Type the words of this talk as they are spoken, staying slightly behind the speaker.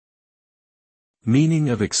Meaning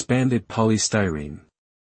of expanded polystyrene.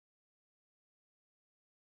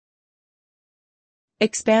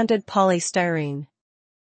 Expanded polystyrene.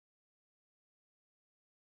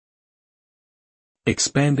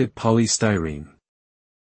 Expanded polystyrene.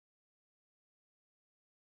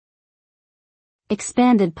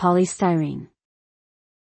 Expanded polystyrene.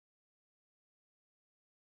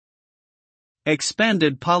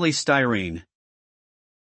 Expanded polystyrene.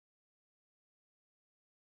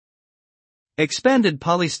 Expanded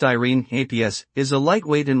polystyrene (EPS) is a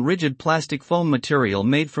lightweight and rigid plastic foam material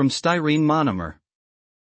made from styrene monomer.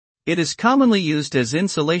 It is commonly used as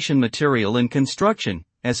insulation material in construction,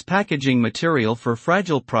 as packaging material for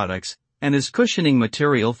fragile products, and as cushioning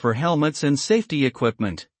material for helmets and safety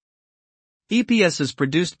equipment. EPS is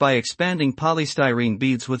produced by expanding polystyrene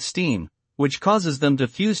beads with steam, which causes them to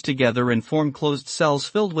fuse together and form closed cells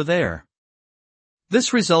filled with air.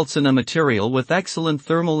 This results in a material with excellent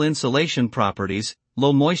thermal insulation properties,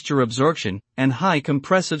 low moisture absorption, and high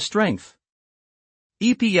compressive strength.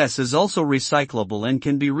 EPS is also recyclable and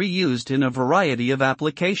can be reused in a variety of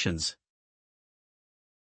applications.